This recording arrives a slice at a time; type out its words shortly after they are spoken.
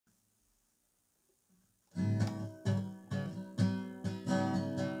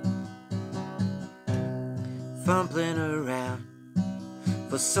fumbling around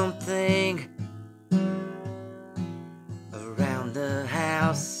for something around the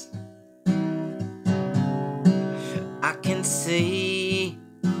house. I can see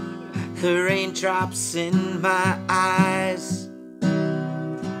the raindrops in my eyes,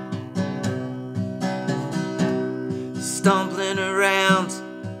 stumbling around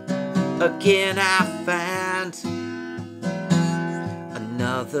again. I find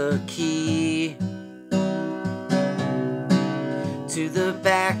another key to the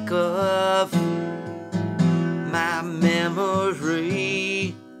back of my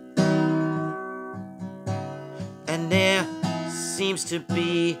memory, and there seems to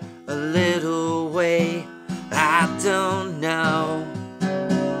be a little way, I don't know.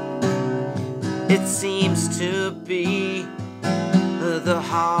 It seems to be the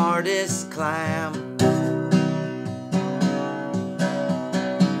hardest climb.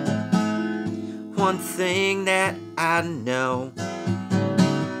 One thing that I know,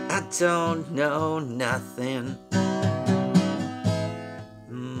 I don't know nothing,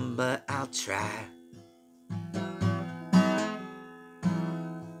 but I'll try.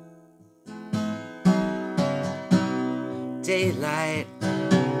 Daylight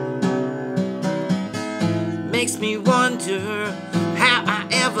makes me wonder how I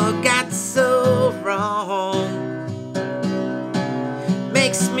ever got so wrong.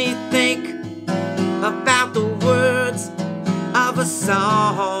 Makes me think about the words of a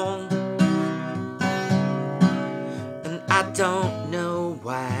song, and I don't know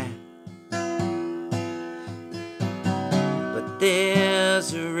why, but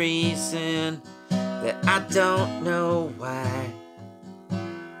there's a reason that I don't know why.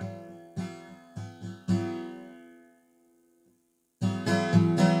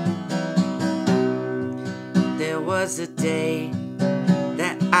 There was a day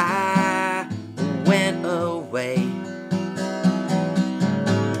that I went away.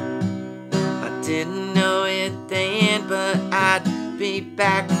 I didn't know it then, but I'd be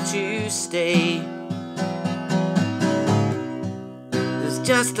back to stay. There's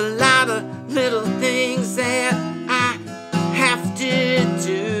just a lot of little things that I have to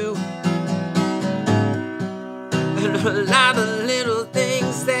do, and a lot of little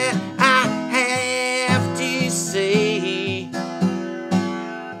things that I have to say.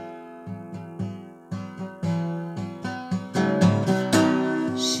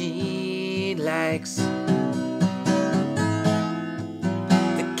 She likes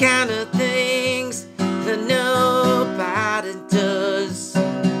the kind of things that nobody does.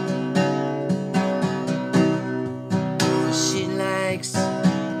 She likes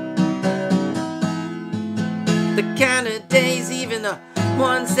the kind of days, even the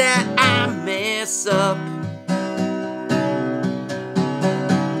ones that I mess up.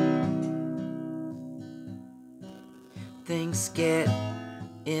 Things get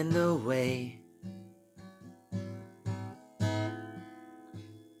in the way,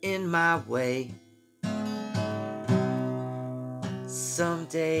 in my way. Some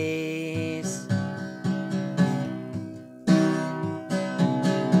days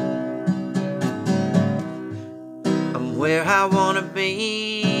I'm where I wanna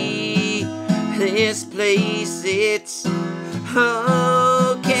be. This place, it's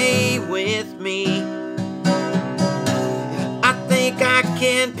okay with me. I think I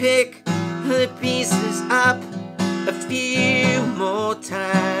can pick the pieces up a few more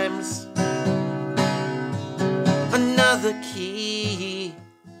times. Another key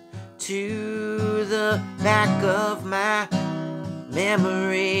to the back of my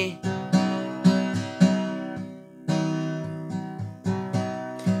memory,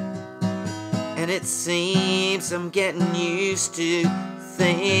 and it seems I'm getting used to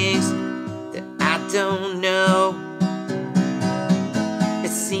things that I don't know.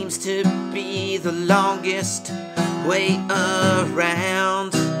 It seems to be the longest way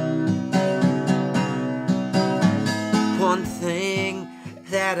around. One thing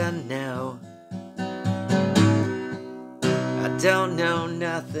that I know, I don't know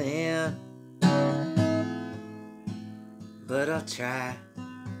nothing, but I'll try.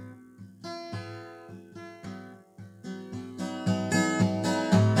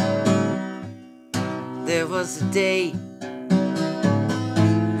 There was a day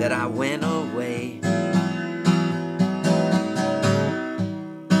that I went away.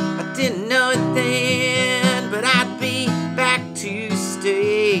 I didn't know it then, but I'd be back to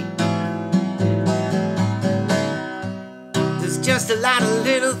stay. There's just a lot of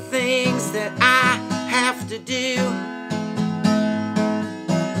little things that I have to do,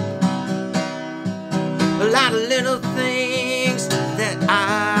 a lot of little things that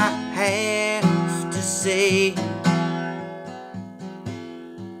I have to say.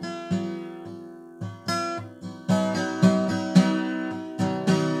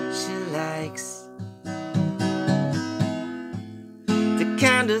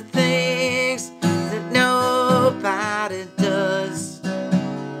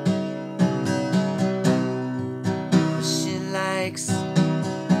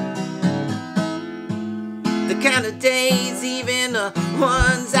 kind of days, even the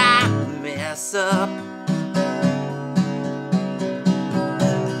ones I mess up.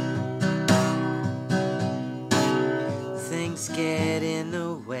 Things get in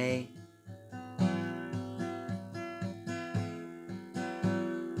the way.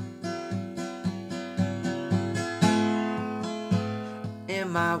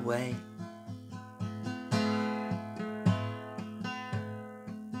 In my way.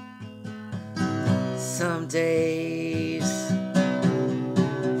 Some days